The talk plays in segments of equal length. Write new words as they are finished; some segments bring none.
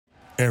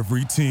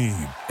Every team,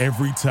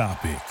 every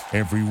topic,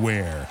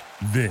 everywhere.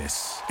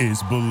 This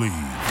is Believe.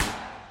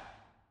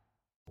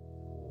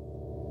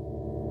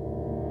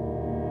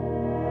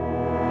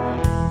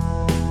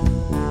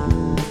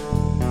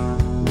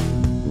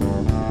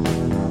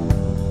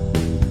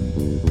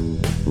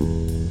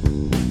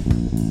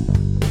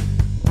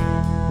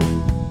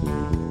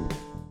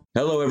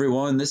 Hello,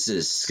 everyone. This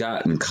is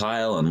Scott and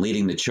Kyle. I'm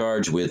leading the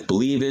charge with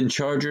Believe in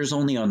Chargers,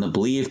 only on the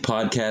Believe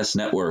Podcast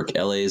Network,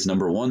 LA's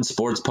 #1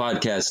 sports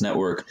podcast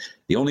network,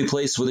 the only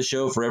place with a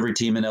show for every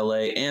team in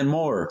LA and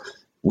more.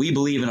 We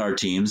believe in our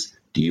teams.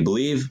 Do you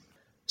believe?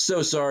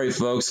 So sorry,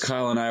 folks.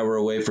 Kyle and I were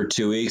away for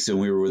 2 weeks and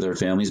we were with our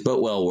families,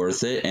 but well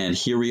worth it. And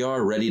here we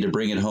are, ready to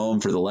bring it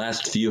home for the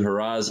last few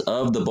hurrahs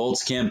of the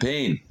Bolts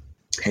campaign.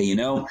 Hey,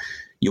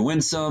 you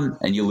win some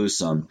and you lose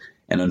some.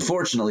 And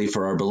unfortunately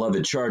for our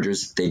beloved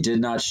Chargers, they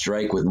did not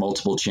strike with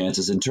multiple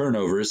chances and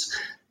turnovers.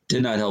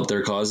 Did not help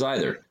their cause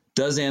either.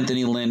 Does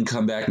Anthony Lynn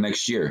come back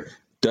next year?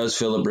 Does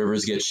Phillip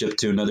Rivers get shipped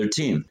to another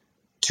team?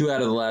 Two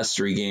out of the last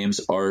four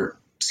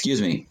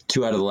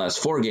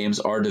games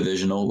are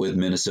divisional with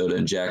Minnesota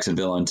and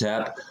Jacksonville on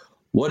tap.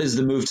 What is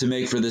the move to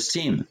make for this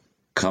team?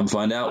 Come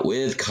find out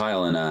with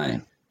Kyle and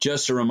I.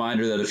 Just a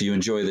reminder that if you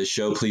enjoy this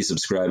show, please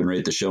subscribe and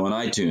rate the show on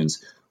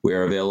iTunes. We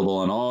are available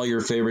on all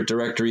your favorite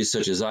directories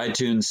such as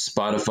iTunes,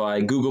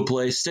 Spotify, Google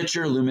Play,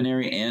 Stitcher,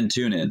 Luminary, and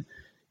TuneIn.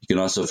 You can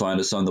also find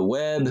us on the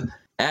web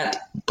at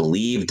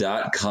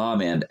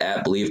Believe.com and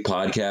at Believe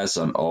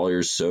Podcasts on all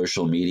your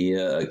social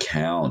media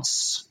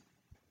accounts.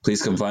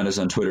 Please come find us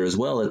on Twitter as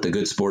well at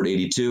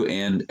TheGoodSport82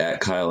 and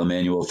at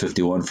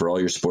KyleEmanuel51 for all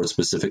your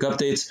sports-specific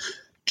updates,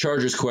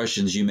 Chargers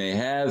questions you may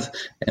have,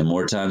 and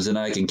more times than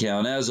I can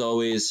count, as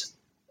always,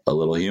 a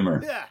little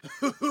humor.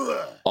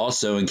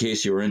 Also, in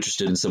case you are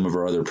interested in some of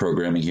our other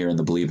programming here in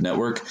the Believe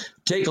Network,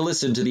 take a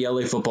listen to the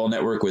LA Football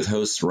Network with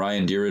hosts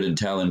Ryan Deerwood and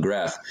Talon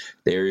Graff.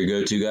 They are your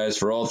go-to guys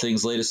for all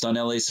things latest on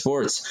LA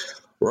sports.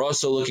 We're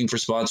also looking for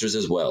sponsors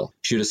as well.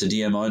 Shoot us a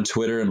DM on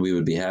Twitter and we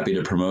would be happy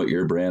to promote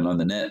your brand on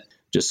the net.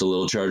 Just a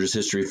little Chargers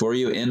history for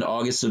you. In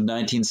August of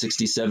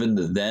 1967,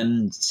 the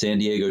then San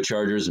Diego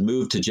Chargers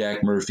moved to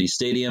Jack Murphy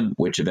Stadium,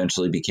 which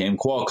eventually became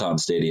Qualcomm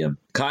Stadium.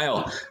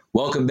 Kyle,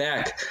 welcome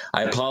back.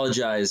 I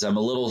apologize. I'm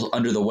a little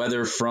under the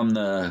weather from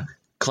the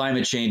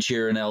climate change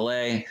here in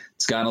LA.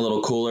 It's gotten a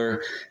little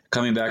cooler.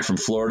 Coming back from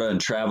Florida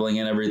and traveling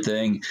and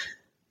everything,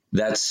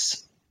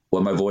 that's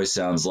what my voice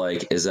sounds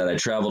like, is that I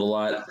traveled a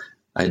lot,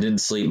 I didn't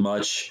sleep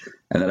much,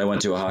 and then I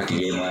went to a hockey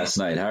game last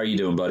night. How are you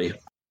doing, buddy?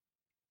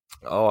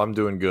 Oh, I'm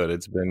doing good.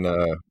 It's been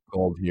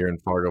cold here in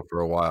Fargo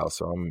for a while,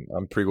 so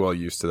I'm pretty well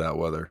used to that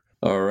weather.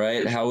 All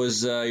right. How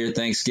was your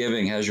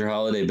Thanksgiving? How's your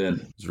holiday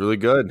been? It's really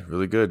good,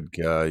 really good.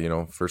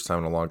 First time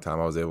in a long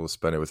time I was able to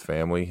spend it with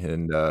family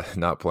and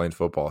not playing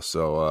football.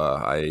 So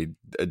I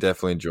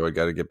definitely enjoyed.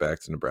 Got to get back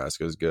to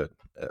Nebraska. It was good.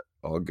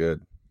 All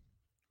good.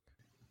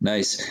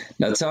 Nice.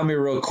 Now tell me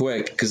real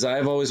quick, because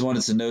I've always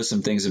wanted to know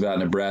some things about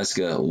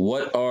Nebraska.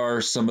 What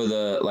are some of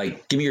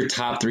give me your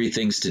top 3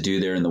 things to do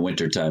there in the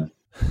wintertime?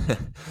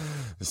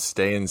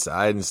 Stay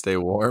inside and stay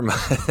warm.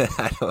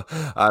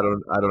 I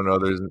don't know.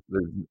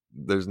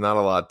 There's not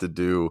a lot to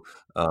do,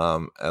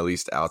 at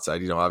least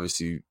outside.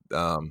 Obviously,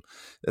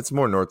 it's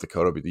more North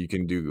Dakota, but you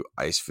can do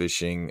ice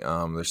fishing.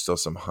 There's still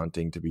some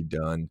hunting to be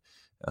done.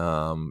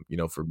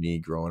 For me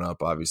growing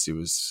up, obviously it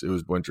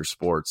was winter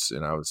sports,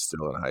 and I was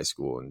still in high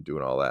school and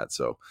doing all that.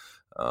 So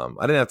I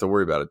didn't have to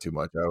worry about it too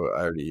much. I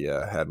already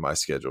had my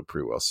schedule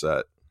pretty well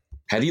set.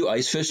 Have you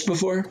ice fished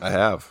before? I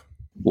have.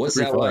 What's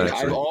that like?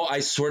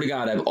 I swear to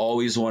God, I've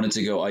always wanted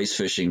to go ice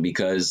fishing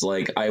because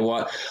I'm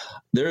not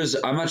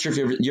sure if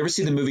you ever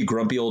see the movie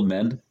Grumpy Old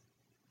Men?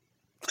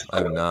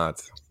 I have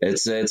not.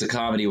 It's a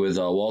comedy with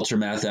Walter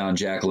Matthau and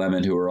Jack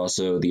Lemmon, who are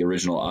also the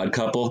original Odd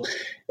Couple.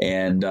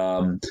 And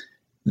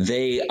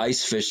they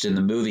ice fished in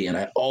the movie, and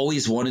I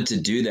always wanted to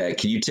do that.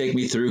 Can you take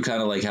me through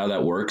kind of like how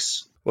that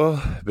works?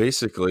 Well,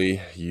 basically,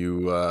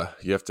 you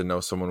have to know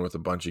someone with a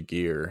bunch of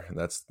gear.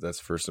 That's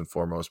first and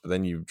foremost. But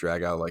then you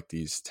drag out like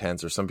these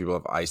tents, or some people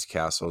have ice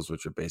castles,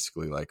 which are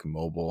basically like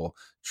mobile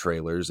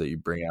trailers that you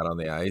bring out on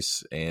the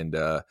ice. And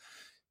so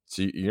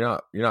you're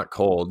not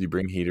cold. You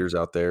bring heaters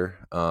out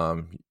there,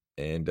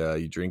 and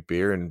you drink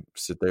beer and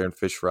sit there and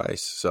fish for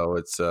ice. So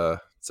it's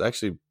a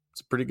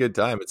pretty good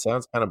time. It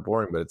sounds kind of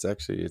boring, but it's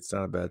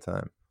not a bad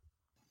time.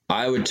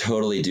 I would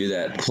totally do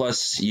that.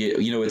 Plus,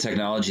 with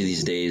technology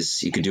these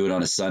days, you could do it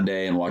on a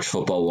Sunday and watch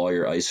football while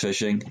you're ice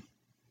fishing.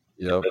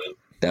 Yep.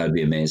 That would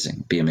be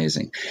amazing.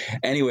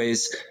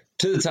 Anyways,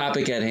 to the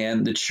topic at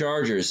hand, the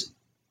Chargers,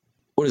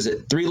 what is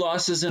it, 3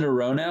 losses in a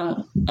row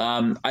now?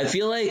 I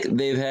feel like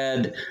they've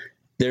had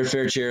their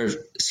fair share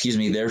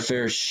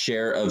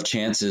of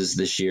chances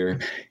this year,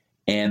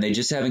 and they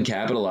just haven't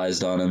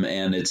capitalized on them.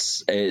 And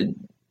it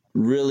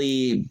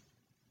really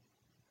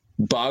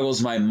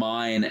boggles my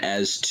mind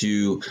as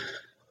to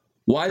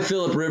why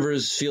Phillip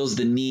Rivers feels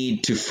the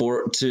need to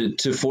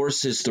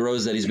force his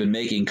throws that he's been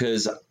making,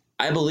 because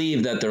I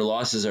believe that their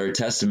losses are a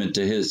testament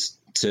to his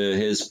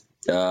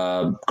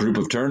group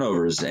of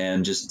turnovers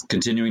and just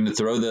continuing to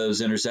throw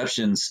those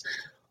interceptions.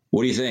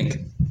 What do you think?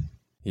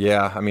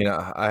 Yeah, I mean,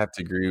 I have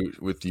to agree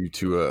with you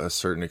to a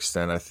certain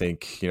extent. I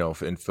think,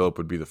 and Philip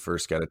would be the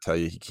first guy to tell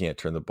you he can't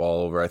turn the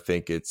ball over. I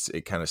think it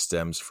kind of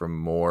stems from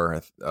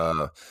more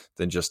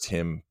than just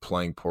him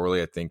playing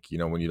poorly. I think,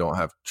 when you don't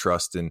have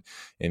trust in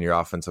your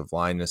offensive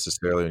line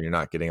necessarily, and you're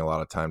not getting a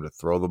lot of time to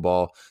throw the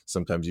ball,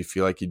 sometimes you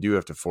feel like you do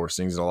have to force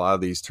things. And a lot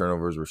of these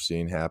turnovers we're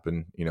seeing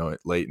happen,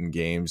 late in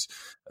games.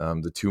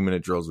 The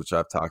 2-minute drills, which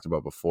I've talked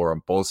about before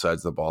on both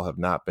sides of the ball, have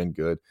not been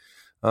good.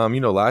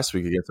 Last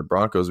week against the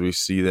Broncos, we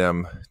see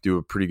them do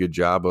a pretty good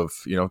job of,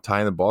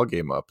 tying the ball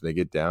game up. They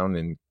get down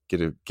and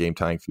get a game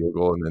tying field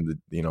goal. And then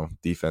the,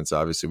 defense,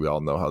 obviously we all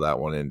know how that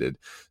one ended.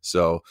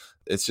 So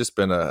it's just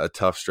been a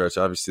tough stretch.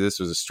 Obviously this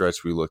was a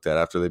stretch we looked at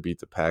after they beat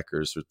the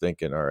Packers. We're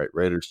thinking, all right,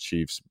 Raiders,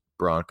 Chiefs,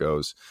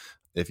 Broncos,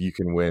 if you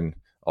can win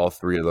all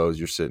three of those,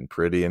 you're sitting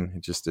pretty, and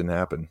it just didn't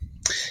happen.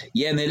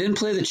 Yeah. And they didn't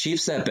play the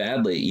Chiefs that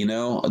badly.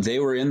 They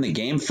were in the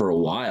game for a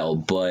while,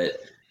 but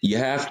you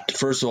have to,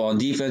 first of all, on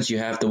defense, you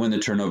have to win the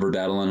turnover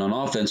battle, and on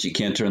offense, you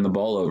can't turn the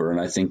ball over.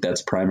 And I think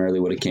that's primarily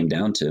what it came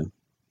down to.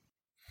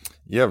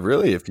 Yeah,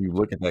 really, if you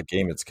look at that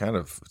game, it's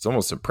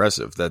almost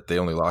impressive that they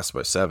only lost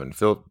by 7.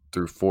 Phil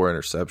threw 4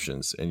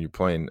 interceptions, and you're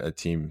playing a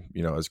team,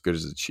 as good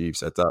as the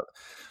Chiefs. I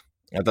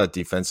thought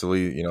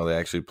defensively, they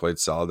actually played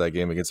solid that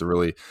game against a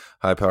really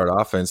high-powered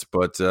offense.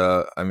 But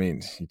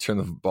you turn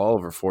the ball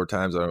over 4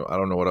 times. I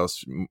don't know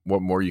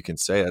what more you can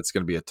say. That's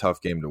going to be a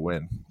tough game to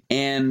win.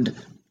 And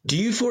do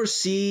you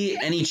foresee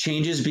any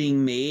changes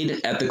being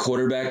made at the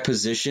quarterback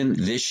position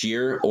this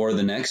year or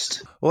the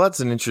next? Well, that's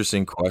an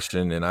interesting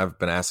question, and I've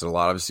been asked it a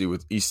lot. Obviously,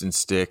 with Easton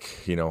Stick,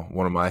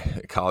 one of my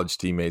college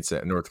teammates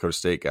at North Dakota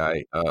State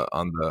guy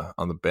on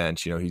the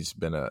bench. He's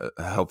been a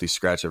healthy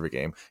scratch every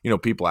game.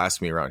 People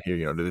ask me around here,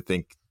 do they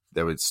think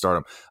that would start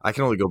him? I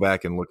can only go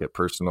back and look at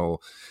personal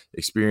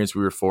experience.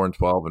 We were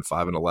 4-12 and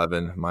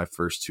 5-11 my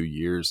first 2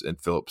 years, and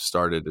Philip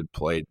started and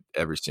played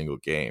every single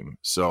game.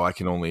 So I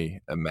can only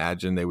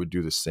imagine they would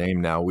do the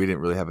same. Now, we didn't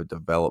really have a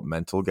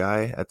developmental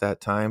guy at that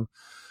time.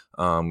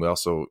 We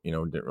also,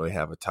 didn't really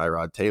have a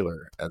Tyrod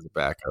Taylor as a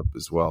backup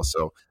as well.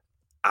 So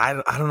I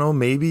don't know.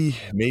 Maybe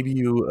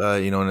you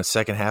in the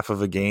second half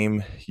of a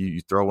game,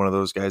 you throw one of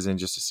those guys in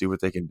just to see what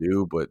they can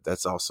do. But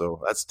that's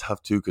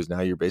tough too, because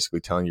now you're basically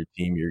telling your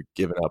team you're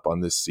giving up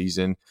on this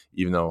season,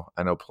 even though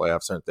I know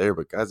playoffs aren't there,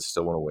 but guys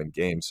still want to win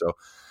games. So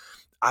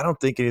I don't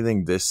think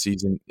anything this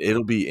season.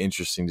 It'll be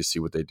interesting to see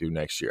what they do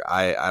next year.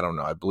 I don't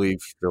know. I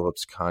believe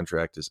Phillips'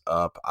 contract is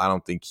up. I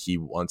don't think he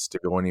wants to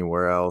go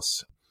anywhere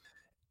else.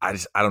 I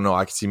don't know.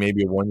 I could see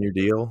maybe a 1-year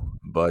deal,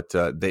 but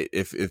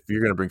if you're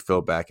going to bring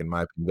Phil back, in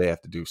my opinion, they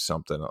have to do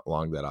something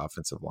along that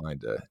offensive line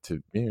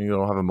to you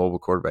don't have a mobile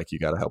quarterback. You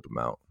got to help him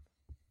out.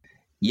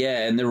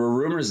 Yeah, and there were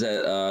rumors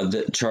that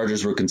the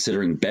Chargers were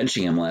considering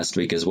benching him last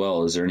week as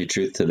well. Is there any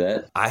truth to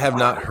that? I have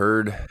not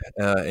heard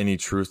any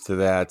truth to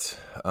that.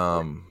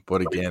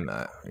 But again,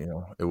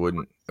 it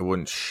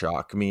wouldn't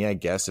shock me, I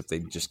guess, if they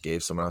just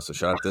gave someone else a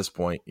shot at this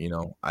point.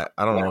 I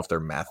don't know if they're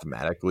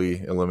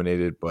mathematically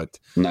eliminated, but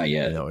not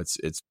yet.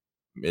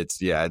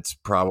 It's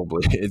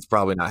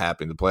probably not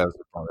happening. The playoffs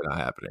are probably not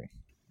happening.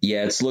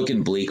 Yeah, it's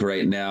looking bleak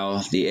right now.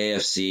 The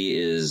AFC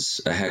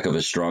is a heck of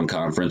a strong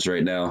conference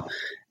right now,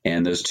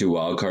 and those 2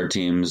 wildcard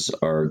teams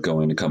are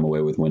going to come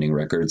away with winning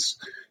records.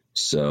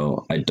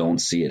 So I don't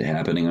see it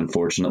happening,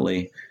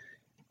 unfortunately,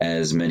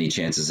 as many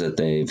chances that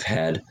they've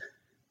had.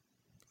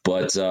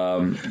 But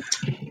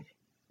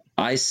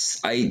I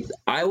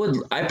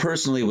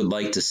personally would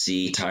like to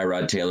see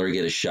Tyrod Taylor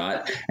get a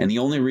shot, and the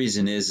only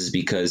reason is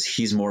because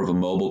he's more of a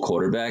mobile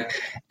quarterback,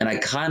 and I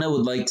kind of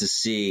would like to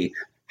see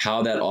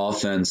how that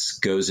offense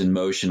goes in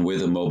motion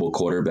with a mobile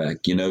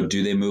quarterback. Do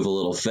they move a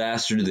little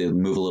faster? Do they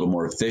move a little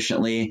more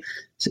efficiently?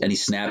 Any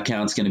snap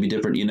count's going to be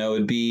different?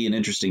 It'd be an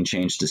interesting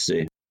change to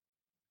see.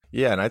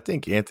 Yeah, and I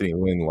think Anthony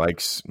Lynn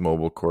likes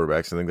mobile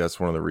quarterbacks. I think that's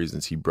one of the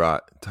reasons he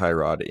brought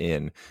Tyrod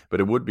in.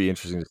 But it would be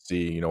interesting to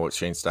see, what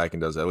Shane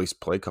Steichen does, at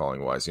least play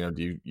calling wise. You're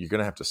going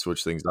to have to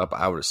switch things up.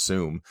 I would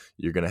assume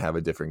you're going to have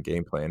a different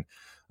game plan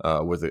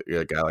with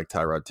a guy like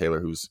Tyrod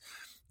Taylor, who's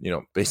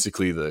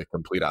basically the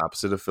complete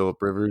opposite of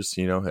Phillip Rivers.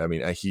 He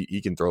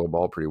can throw the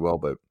ball pretty well,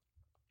 but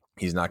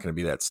he's not going to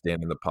be that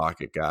stand in the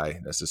pocket guy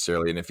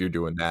necessarily. And if you're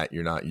doing that,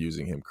 you're not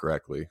using him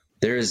correctly.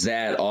 There is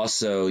that.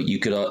 Also, you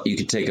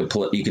could take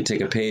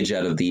a page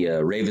out of the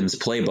Ravens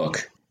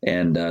playbook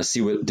and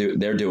see what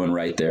they're doing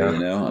right there.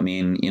 Yeah.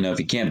 If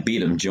you can't beat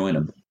them, join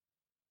them.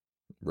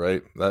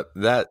 Right.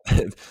 That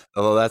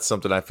although that's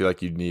something I feel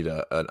like you'd need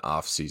an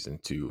off season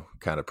to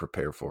kind of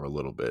prepare for a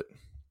little bit.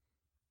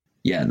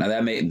 Yeah, now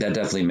that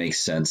definitely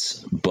makes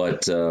sense.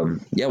 But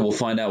we'll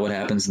find out what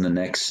happens in the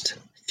next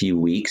few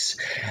weeks.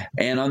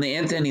 And on the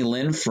Anthony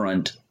Lynn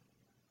front,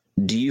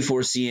 do you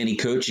foresee any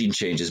coaching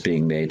changes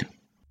being made?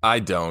 I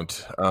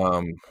don't.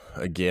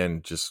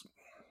 Again, just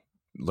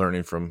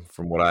learning from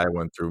what I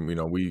went through.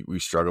 We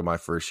struggled my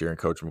first year, and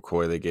Coach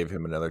McCoy, they gave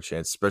him another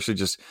chance, especially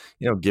just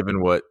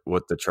given what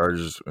the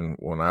Chargers, and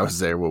when I was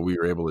there, what we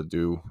were able to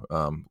do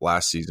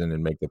last season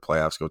and make the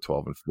playoffs, go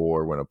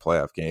 12-4, win a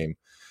playoff game.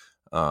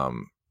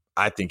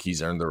 I think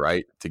he's earned the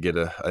right to get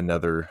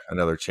another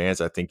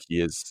chance. I think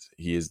he is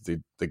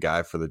the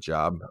guy for the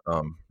job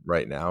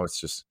right now. It's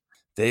just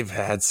they've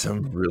had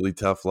some really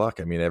tough luck.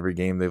 I mean, every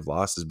game they've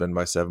lost has been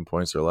by 7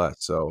 points or less.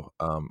 So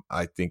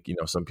I think,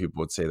 some people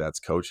would say that's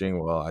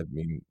coaching. Well, I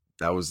mean,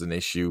 that was an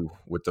issue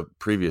with the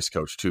previous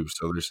coach too.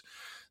 So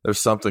there's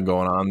something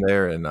going on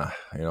there, and I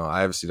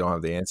obviously don't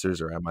have the answers,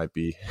 or I might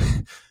be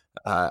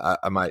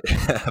I might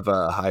have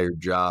a higher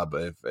job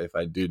if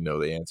I do know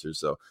the answers.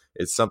 So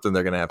it's something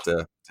they're going to have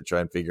to try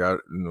and figure out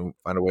and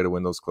find a way to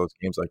win those close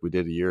games like we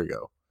did a year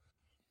ago.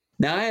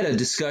 Now, I had a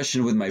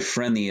discussion with my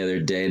friend the other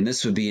day, and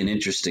this would be an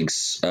interesting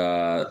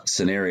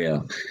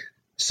scenario.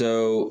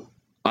 So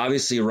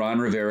obviously Ron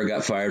Rivera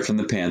got fired from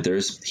the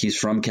Panthers. He's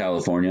from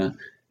California.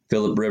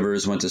 Philip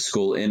Rivers went to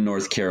school in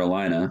North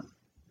Carolina.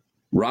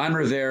 Ron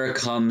Rivera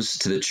comes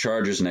to the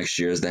Chargers next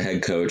year as the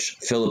head coach.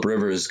 Philip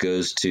Rivers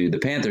goes to the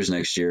Panthers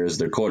next year as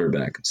their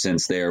quarterback,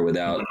 since they are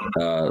without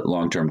a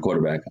long-term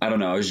quarterback. I don't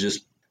know. I was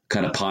just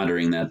kind of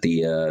pondering that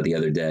the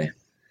other day.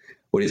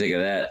 What do you think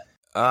of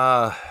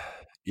that?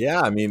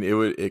 Yeah, I mean,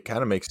 it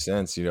kind of makes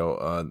sense,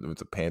 with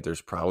the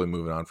Panthers probably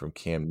moving on from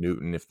Cam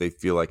Newton. I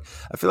feel like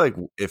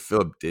if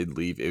Philip did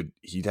leave,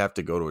 he'd have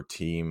to go to a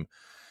team.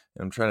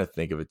 I'm trying to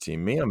think of a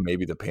team.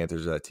 Maybe the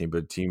Panthers are that team,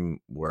 but a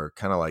team where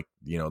kind of like,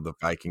 the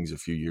Vikings a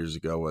few years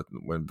ago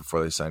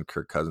before they signed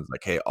Kirk Cousins,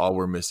 like, hey, all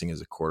we're missing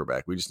is a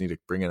quarterback. We just need to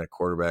bring in a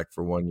quarterback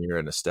for 1 year,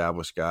 an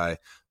established guy,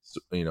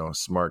 a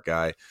smart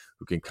guy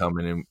who can come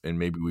in and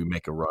maybe we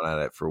make a run at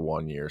it for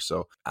 1 year.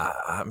 So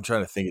I'm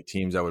trying to think of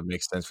teams that would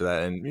make sense for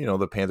that. And,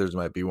 the Panthers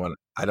might be one.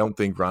 I don't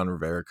think Ron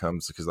Rivera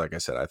comes because, like I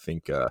said, I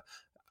think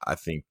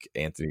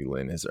Anthony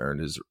Lynn has earned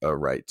his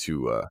right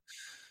to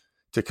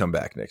come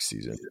back next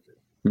season.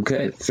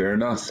 Okay, fair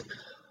enough.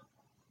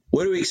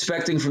 What are we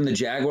expecting from the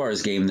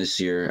Jaguars game this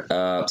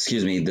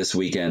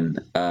weekend?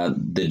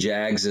 The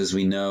Jags, as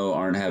we know,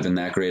 aren't having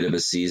that great of a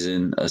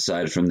season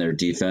aside from their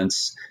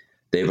defense.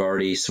 They've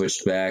already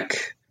switched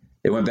back.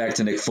 They went back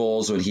to Nick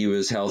Foles when he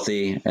was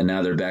healthy, and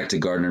now they're back to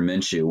Gardner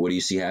Minshew. What do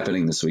you see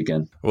happening this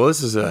weekend? Well,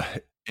 this is a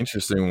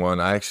interesting one.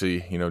 I actually,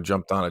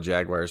 jumped on a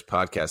Jaguars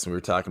podcast and we were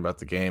talking about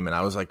the game, and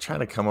I was like trying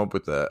to come up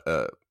with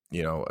a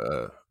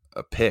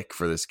pick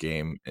for this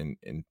game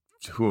and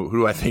who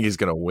do I think is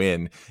going to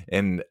win?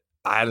 And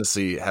I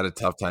honestly had a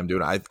tough time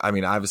doing it. I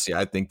mean, obviously,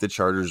 I think the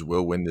Chargers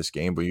will win this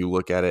game, but you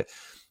look at it,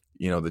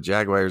 the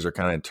Jaguars are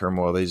kind of in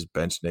turmoil. They just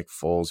benched Nick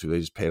Foles, who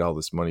they just paid all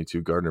this money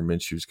to. Gardner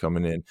Minshew's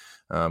coming in,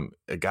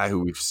 a guy who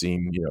we've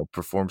seen,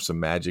 perform some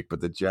magic, but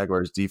the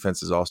Jaguars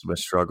defense has also been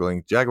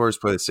struggling. Jaguars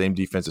play the same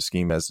defensive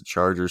scheme as the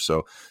Chargers,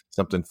 so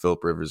something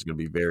Philip Rivers is going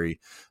to be very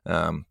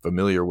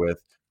familiar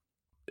with.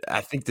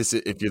 I think if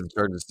you're the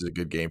Chargers, this is a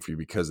good game for you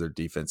because their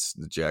defense,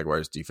 the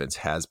Jaguars' defense,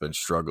 has been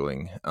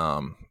struggling.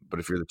 But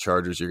if you're the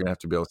Chargers, you're going to have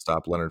to be able to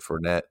stop Leonard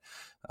Fournette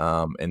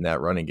in that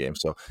running game.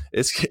 So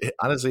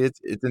honestly,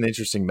 it's an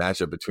interesting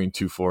matchup between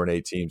 2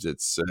 4-8 teams.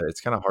 It's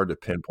kind of hard to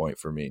pinpoint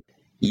for me.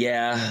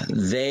 Yeah,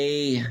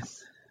 the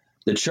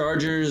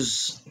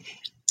Chargers.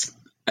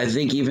 I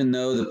think even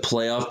though the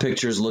playoff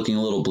picture is looking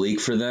a little bleak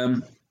for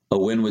them, a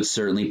win would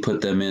certainly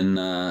put them in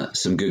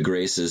some good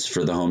graces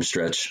for the home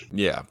stretch.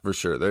 Yeah, for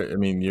sure.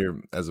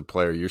 You're as a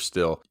player, you're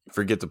still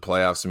forget the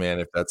playoffs, man.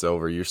 If that's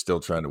over, you're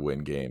still trying to win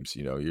games.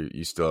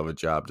 You still have a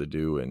job to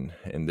do, and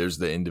there's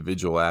the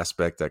individual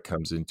aspect that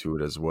comes into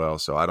it as well.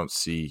 So I don't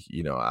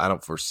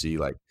foresee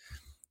like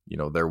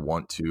their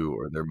want to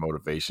or their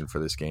motivation for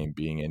this game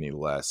being any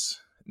less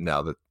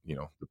now that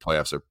the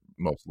playoffs are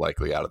most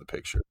likely out of the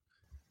picture.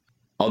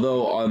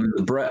 Although on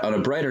a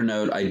brighter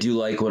note, I do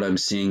like what I'm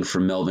seeing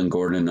from Melvin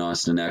Gordon and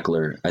Austin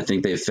Eckler. I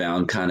think they've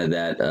found kind of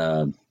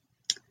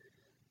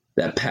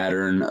that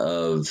pattern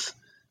of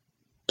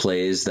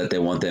plays that they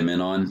want them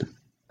in on.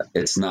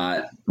 It's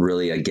not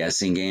really a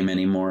guessing game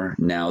anymore.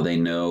 Now they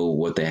know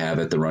what they have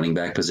at the running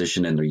back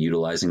position, and they're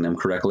utilizing them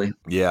correctly.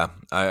 Yeah,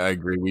 I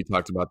agree. We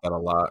talked about that a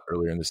lot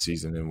earlier in the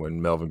season, and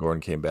when Melvin Gordon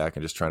came back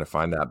and just trying to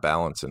find that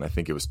balance, and I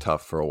think it was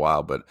tough for a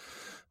while, but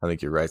I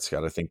think you're right,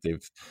 Scott. I think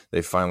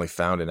they've finally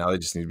found it. Now they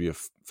just need to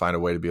find a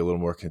way to be a little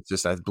more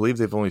consistent. I believe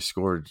they've only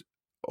scored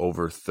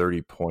over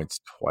 30 points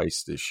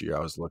twice this year.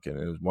 I was looking,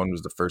 and one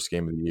was the first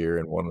game of the year,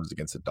 and one was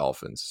against the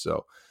Dolphins.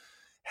 So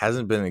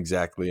hasn't been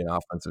exactly an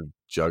offensive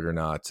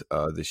juggernaut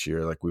this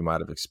year like we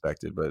might have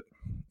expected. But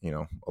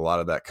a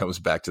lot of that comes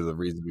back to the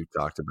reasons we've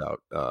talked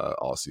about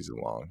all season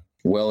long.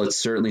 Well, it's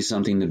certainly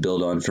something to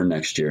build on for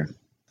next year.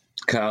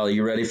 Kyle,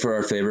 you ready for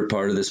our favorite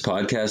part of this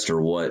podcast,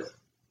 or what?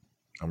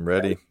 I'm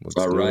ready.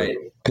 All right.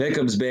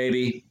 Pick'ems,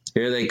 baby.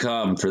 Here they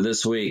come for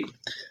this week.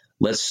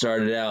 Let's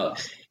start it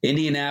out.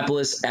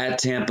 Indianapolis at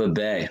Tampa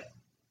Bay.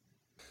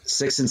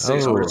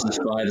 6-6 versus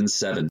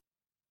 5-7.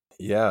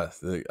 Yeah,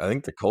 I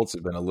think the Colts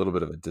have been a little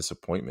bit of a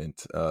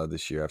disappointment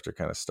this year after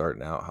kind of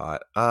starting out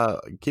hot.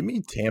 Give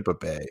me Tampa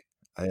Bay.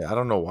 I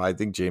don't know why. I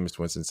think Jameis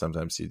Winston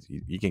sometimes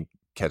he can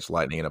catch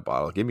lightning in a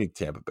bottle. Give me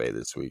Tampa Bay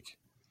this week.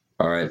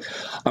 All right.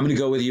 I'm going to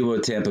go with you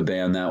with Tampa Bay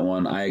on that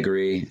one. I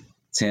agree.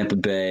 Tampa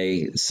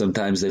Bay,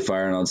 sometimes they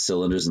fire on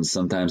cylinders, and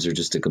sometimes they're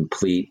just a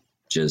complete,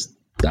 I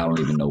don't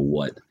even know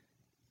what.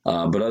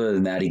 But other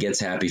than that, he gets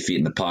happy feet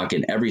in the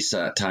pocket. Every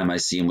time I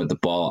see him with the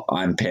ball,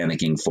 I'm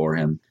panicking for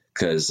him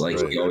because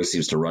he always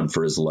seems to run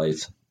for his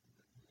life.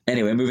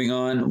 Anyway, moving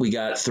on, we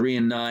got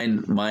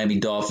 3-9 Miami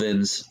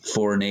Dolphins,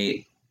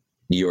 4-8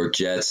 New York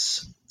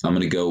Jets. I'm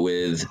going to go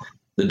with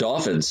the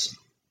Dolphins.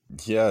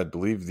 Yeah, I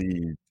believe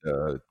the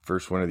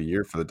first win of the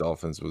year for the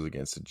Dolphins was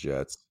against the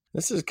Jets.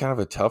 This is kind of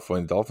a tough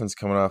one. Dolphins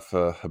coming off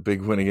a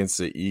big win against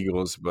the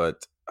Eagles,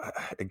 but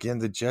again,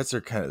 the Jets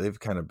are they've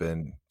kind of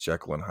been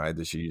Jekyll and Hyde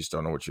this year. You just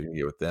don't know what you're going to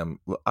get with them.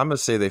 I'm going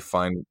to say they're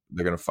going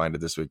to find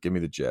it this week. Give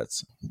me the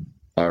Jets.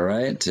 All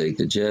right, take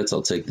the Jets.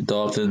 I'll take the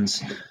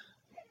Dolphins.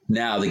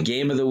 Now, the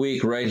game of the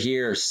week right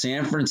here,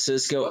 San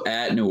Francisco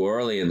at New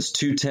Orleans,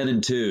 2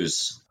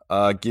 10-2s.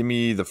 Give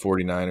me the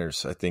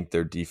 49ers. I think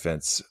their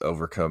defense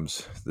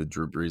overcomes the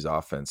Drew Brees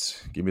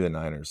offense. Give me the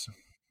Niners.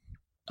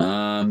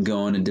 I'm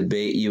going to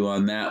debate you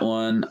on that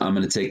one. I'm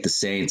going to take the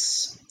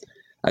Saints.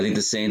 I think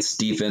the Saints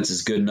defense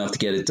is good enough to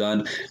get it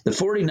done. The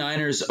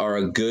 49ers are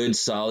a good,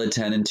 solid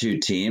 10-2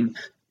 team,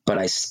 but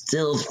I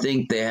still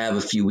think they have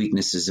a few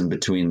weaknesses in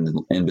between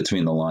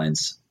the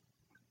lines.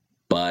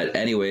 But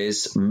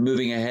anyways,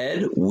 moving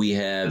ahead, we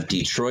have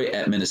Detroit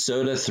at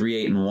Minnesota,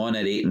 3-8-1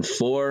 at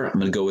 8-4. I'm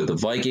going to go with the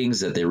Vikings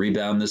that they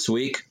rebound this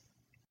week.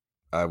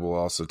 I will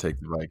also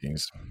take the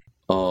Vikings.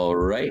 All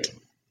right.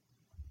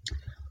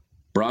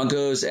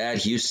 Broncos at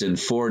Houston,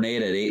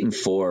 4-8 at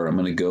 8-4. I'm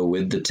going to go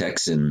with the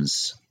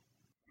Texans.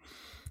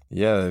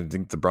 Yeah, I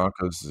think the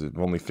Broncos have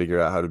only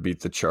figured out how to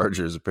beat the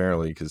Chargers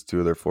apparently because 2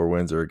 of their 4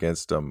 wins are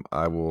against them.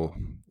 I will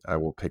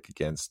pick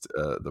against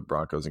the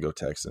Broncos and go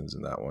Texans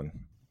in that one.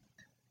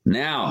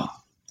 Now,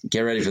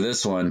 get ready for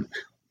this one.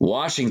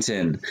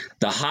 Washington,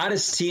 the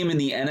hottest team in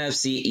the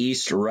NFC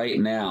East right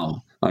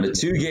now, on a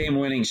 2-game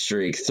winning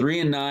streak,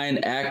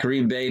 3-9 at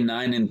Green Bay,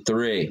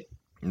 9-3.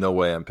 No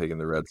way I'm picking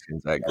the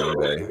Redskins at Green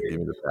Bay. Give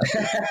me the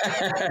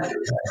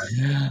Packers.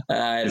 I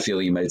had a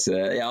feeling you might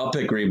say that. Yeah, I'll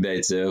pick Green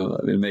Bay too.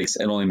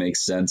 It only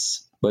makes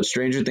sense. But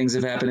stranger things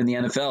have happened in the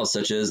NFL,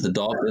 such as the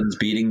Dolphins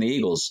beating the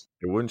Eagles.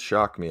 It wouldn't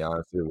shock me,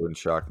 honestly. It wouldn't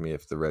shock me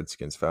if the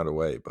Redskins found a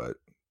way, but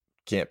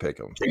can't pick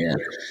them. Yeah.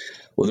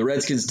 Well, the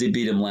Redskins did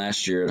beat them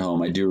last year at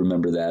home. I do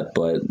remember that,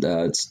 but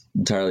it's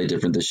entirely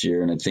different this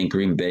year. And I think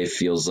Green Bay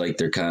feels like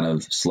they're kind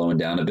of slowing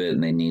down a bit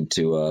and they need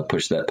to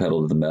push that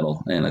pedal to the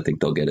metal. And I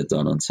think they'll get it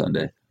done on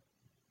Sunday.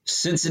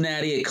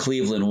 Cincinnati at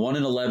Cleveland,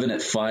 1-11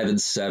 at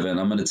 5-7.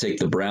 I'm going to take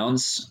the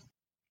Browns.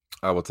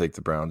 I will take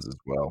the Browns as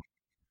well.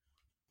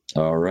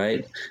 All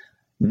right.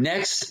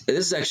 Next,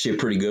 this is actually a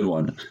pretty good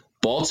one.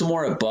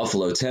 Baltimore at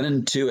Buffalo,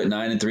 10-2 at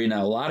 9-3.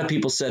 Now, a lot of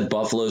people said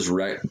Buffalo's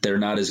they're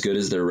not as good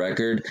as their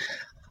record.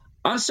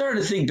 I'm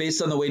starting to think,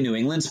 based on the way New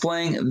England's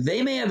playing,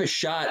 they may have a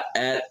shot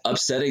at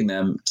upsetting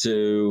them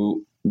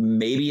to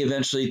maybe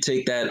eventually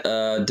take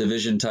that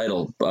division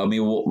title. I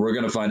mean, we're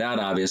going to find out,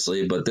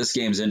 obviously, but this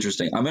game's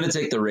interesting. I'm going to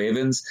take the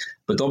Ravens,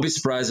 but don't be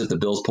surprised if the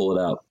Bills pull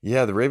it out.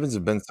 Yeah, the Ravens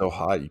have been so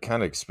hot. You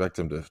kind of expect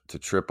them to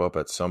trip up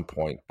at some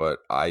point, but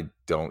I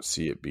don't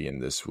see it being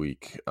this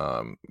week.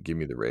 Give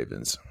me the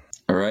Ravens.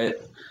 All right.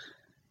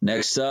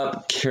 Next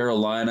up,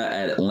 Carolina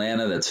at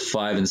Atlanta. That's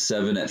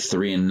 5-7 at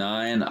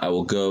 3-9. I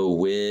will go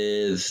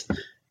with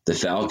the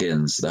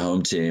Falcons, the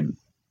home team.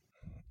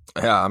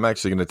 Yeah, I'm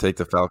actually going to take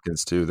the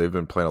Falcons too. They've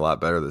been playing a lot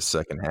better this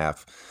second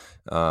half.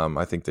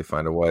 I think they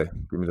find a way.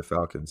 Give me the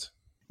Falcons.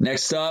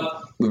 Next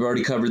up, we've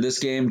already covered this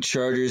game.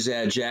 Chargers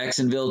at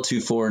Jacksonville,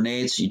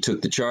 2-4-8. You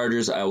took the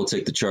Chargers. I will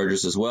take the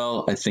Chargers as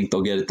well. I think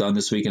they'll get it done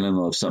this weekend and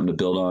they'll have something to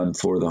build on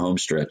for the home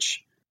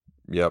stretch.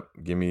 Yep,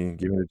 give me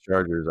the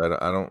Chargers.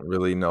 I don't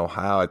really know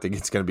how. I think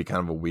it's going to be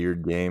kind of a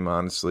weird game,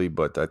 honestly,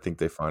 but I think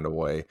they find a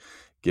way,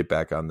 get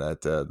back on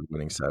that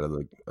winning side of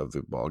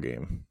the ball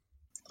game.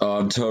 Oh,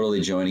 I'm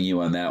totally joining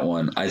you on that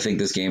one. I think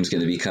this game's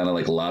going to be kind of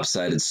like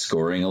lopsided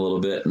scoring a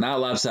little bit.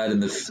 Not lopsided in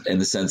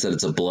the sense that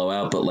it's a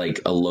blowout, but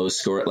like a low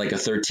score, like a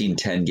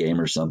 13-10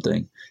 game or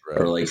something,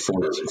 right. Or like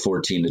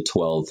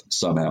 14-12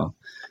 somehow.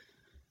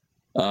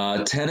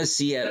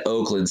 Tennessee at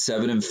Oakland,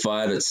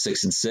 7-5 at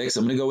 6-6.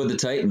 I'm going to go with the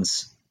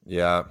Titans.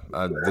 Yeah,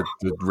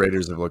 the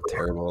Raiders have looked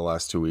terrible the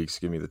last 2 weeks.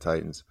 Give me the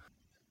Titans.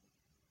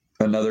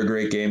 Another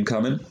great game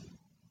coming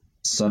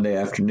Sunday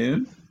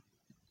afternoon.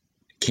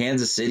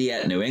 Kansas City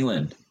at New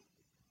England,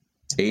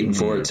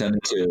 8-4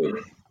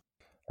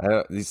 at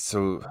 10-2.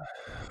 So,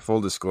 full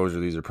disclosure,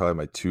 these are probably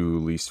my 2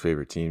 least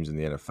favorite teams in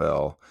the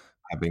NFL.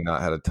 Having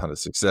not had a ton of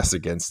success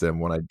against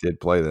them when I did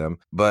play them,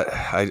 but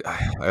I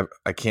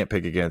can't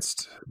pick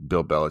against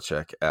Bill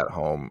Belichick at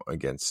home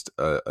against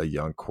a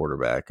young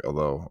quarterback.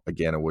 Although,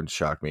 again, it wouldn't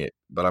shock me,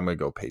 but I'm going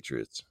to go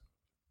Patriots.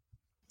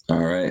 All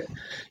right.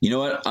 You know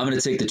what? I'm going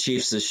to take the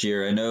Chiefs this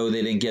year. I know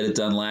they didn't get it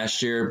done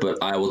last year, but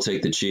I will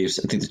take the Chiefs.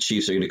 I think the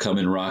Chiefs are going to come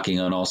in rocking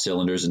on all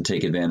cylinders and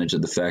take advantage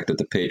of the fact that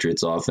the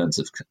Patriots offense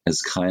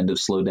has kind of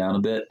slowed down a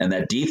bit. And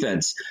that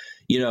defense,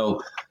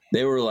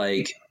 they were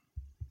like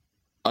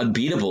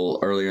unbeatable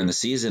earlier in the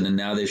season, and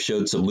now they've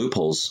showed some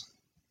loopholes.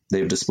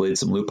 They've displayed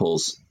some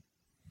loopholes.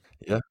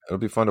 Yeah, it'll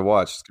be fun to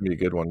watch. It's going to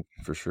be a good one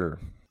for sure.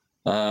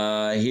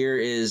 Here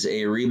is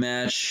a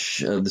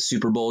rematch of the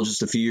Super Bowl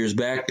just a few years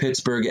back.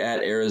 Pittsburgh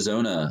at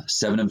Arizona,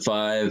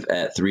 7-5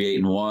 at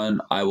 3-8-1.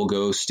 I will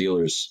go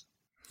Steelers.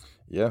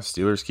 Yeah,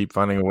 Steelers keep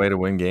finding a way to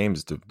win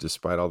games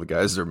despite all the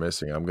guys they're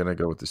missing. I'm going to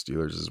go with the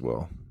Steelers as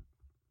well.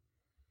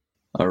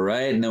 All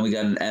right, and then we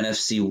got an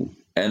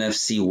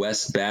NFC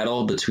West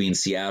battle between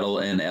Seattle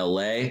and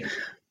LA.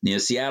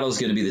 Seattle's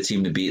going to be the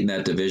team to beat in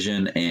that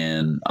division,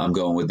 and I'm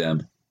going with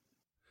them.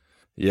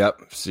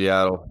 Yep,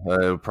 Seattle.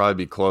 It'll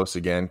probably be close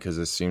again because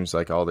it seems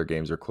like all their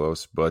games are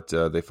close, but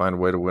they find a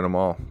way to win them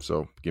all.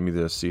 So give me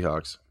the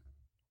Seahawks.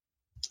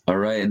 All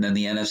right, and then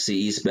the NFC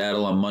East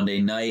battle on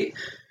Monday night.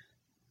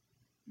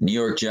 New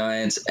York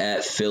Giants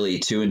at Philly,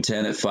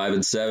 2-10 at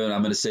 5-7.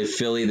 I'm going to say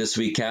Philly this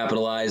week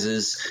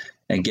capitalizes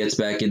and gets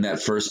back in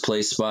that first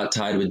place spot,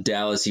 tied with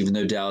Dallas. Even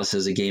though Dallas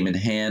has a game in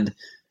hand,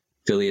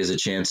 Philly has a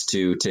chance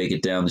to take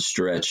it down the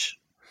stretch,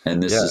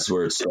 and this is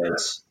where it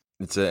starts.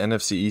 It's an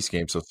NFC East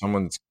game, so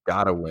someone's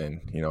got to win.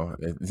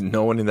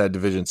 No one in that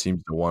division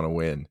seems to want to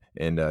win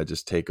and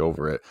just take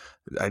over it.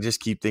 I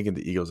just keep thinking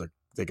the Eagles,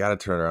 they got to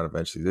turn around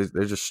eventually.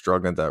 They're just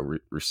struggling at that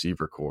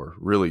receiver core,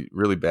 really,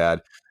 really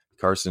bad.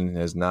 Carson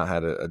has not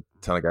had a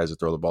ton of guys to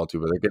throw the ball to,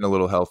 but they're getting a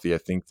little healthy. I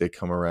think they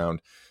come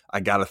around. I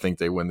got to think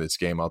they win this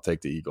game. I'll take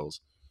the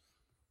Eagles.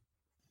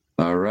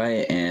 All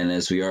right, and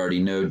as we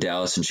already know,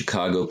 Dallas and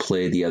Chicago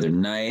played the other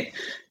night.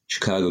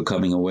 Chicago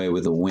coming away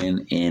with a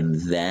win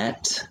in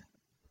that.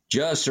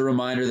 Just a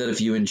reminder that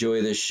if you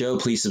enjoy this show,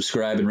 please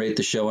subscribe and rate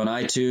the show on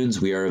iTunes.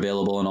 We are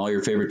available in all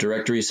your favorite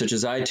directories such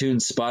as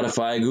iTunes,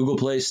 Spotify, Google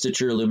Play,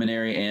 Stitcher,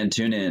 Luminary, and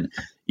TuneIn.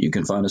 You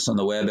can find us on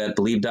the web at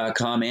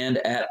Believe.com and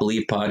at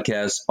Believe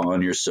Podcast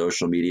on your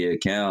social media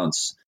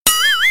accounts.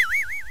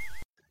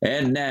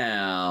 And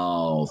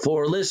now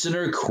for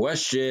listener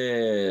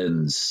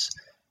questions.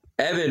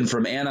 Evan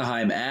from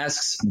Anaheim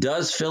asks,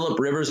 does Phillip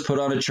Rivers put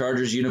on a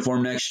Chargers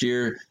uniform next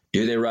year?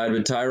 Do they ride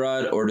with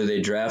Tyrod or do they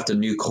draft a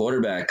new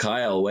quarterback?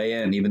 Kyle,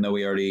 weigh in, even though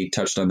we already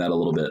touched on that a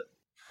little bit.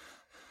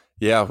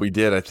 Yeah, we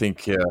did. I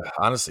think,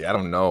 honestly, I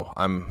don't know.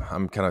 I'm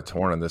kind of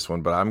torn on this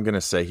one, but I'm going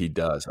to say he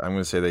does. I'm going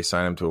to say they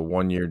sign him to a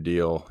 1-year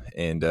deal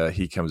and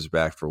he comes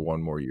back for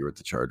one more year with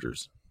the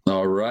Chargers.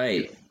 All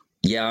right.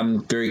 Yeah,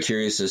 I'm very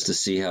curious as to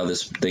see how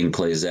this thing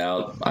plays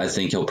out. I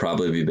think he'll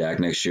probably be back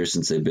next year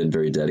since they've been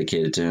very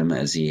dedicated to him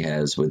as he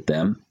has with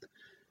them.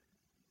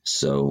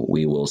 So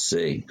we will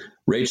see.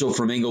 Rachel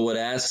from Inglewood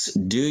asks,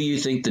 do you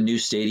think the new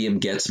stadium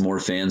gets more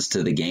fans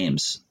to the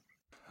games?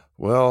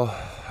 Well,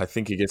 I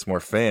think it gets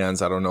more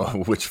fans. I don't know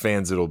which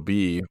fans it'll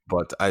be,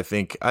 but I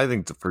think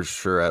for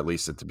sure, at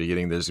least at the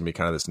beginning, there's going to be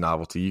kind of this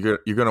novelty. You're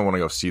going to want to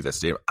go see that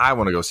stadium. I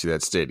want to go see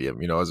that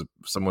stadium. As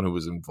someone who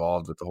was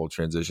involved with the whole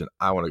transition,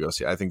 I want to go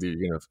see it. I think that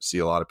you're going to see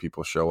a lot of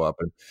people show up.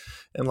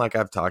 And like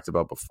I've talked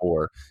about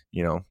before,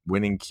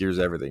 winning cures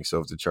everything.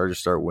 So if the Chargers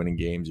start winning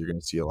games, you're going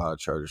to see a lot of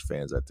Chargers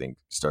fans, I think,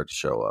 start to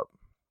show up.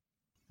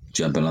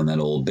 Jumping on that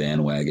old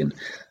bandwagon.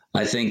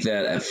 I think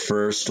that at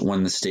first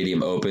when the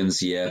stadium opens,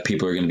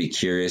 people are going to be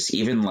curious.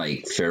 Even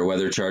like fair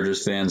weather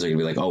Chargers fans are going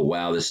to be like, oh,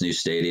 wow, this new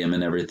stadium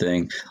and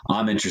everything.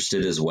 I'm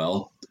interested as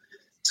well.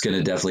 It's going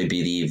to definitely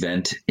be the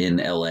event in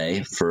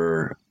LA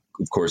for,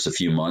 of course, a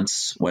few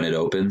months when it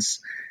opens.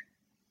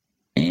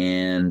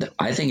 And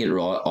I think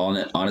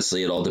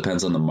honestly, it all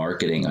depends on the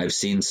marketing. I've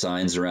seen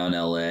signs around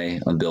LA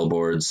on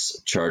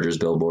billboards, Chargers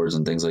billboards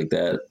and things like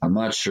that. I'm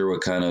not sure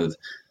what kind of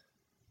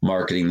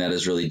marketing that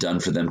has really done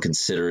for them,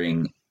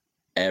 considering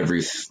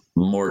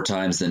more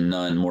times than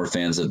none, more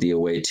fans of the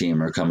away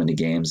team are coming to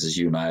games, as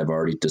you and I have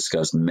already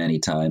discussed many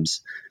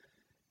times.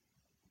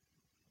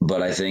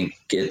 But I think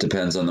it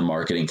depends on the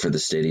marketing for the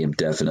stadium,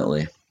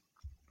 definitely.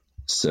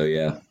 So,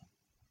 yeah.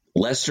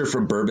 Lester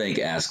from Burbank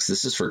asks,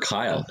 this is for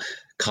Kyle.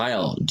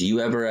 Kyle, do you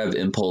ever have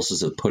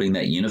impulses of putting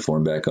that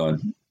uniform back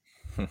on?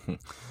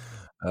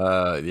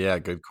 Yeah,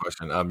 good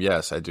question.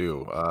 Yes, I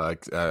do.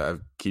 I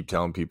keep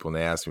telling people and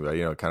they ask me about,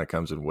 it kind of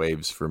comes in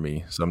waves for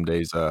me. Some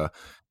days,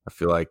 I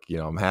feel like,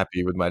 I'm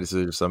happy with my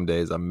decision. Some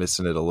days I'm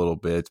missing it a little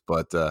bit,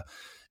 but,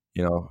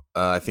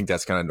 I think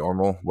that's kind of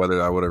normal,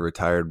 whether I would have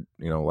retired,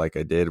 like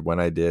I did when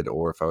I did,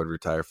 or if I would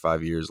retire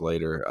 5 years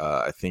later.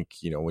 I think,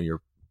 when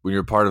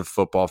you're part of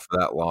football for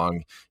that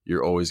long,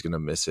 you're always going to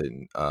miss it.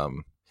 And,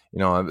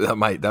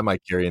 that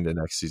might carry into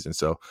next season.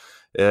 So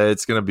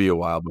it's going to be a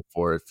while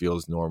before it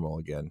feels normal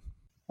again.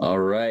 All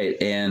right.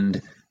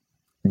 And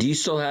do you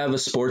still have a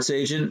sports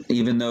agent,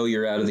 even though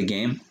you're out of the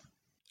game?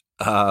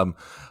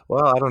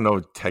 Well, I don't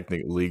know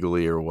technically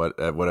legally or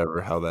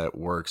whatever, how that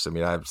works. I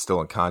mean, I'm still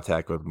in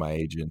contact with my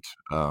agent.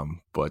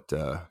 But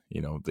at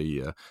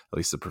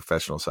least the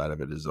professional side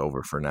of it is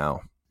over for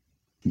now.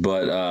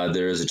 But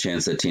there is a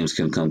chance that teams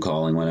can come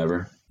calling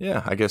whenever.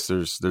 Yeah, I guess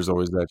there's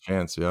always that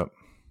chance. Yep.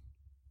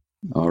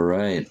 All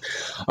right,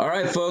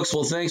 folks.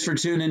 Well, thanks for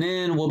tuning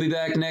in. We'll be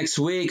back next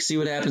week. See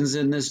what happens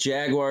in this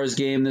Jaguars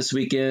game this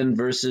weekend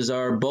versus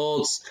our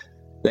Bolts.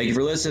 Thank you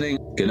for listening.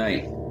 Good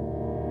night.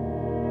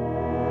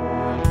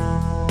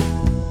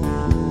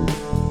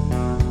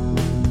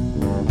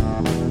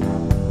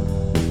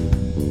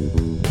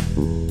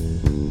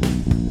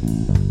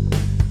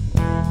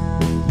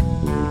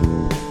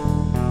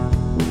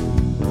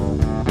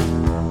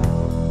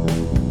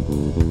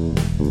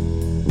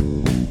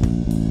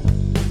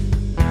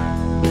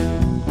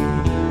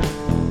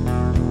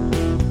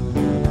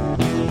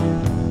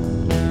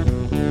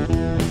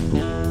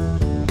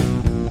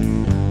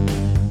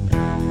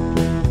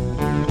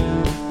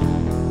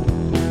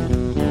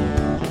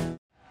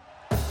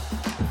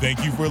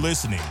 Thank you for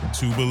listening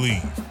to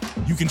Believe.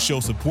 You can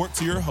show support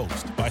to your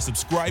host by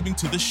subscribing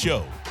to the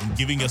show and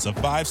giving us a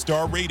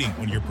 5-star rating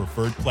on your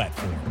preferred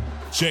platform.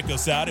 Check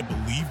us out at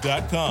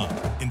Believe.com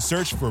and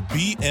search for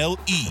BLEAV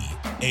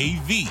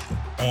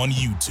on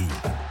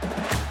YouTube.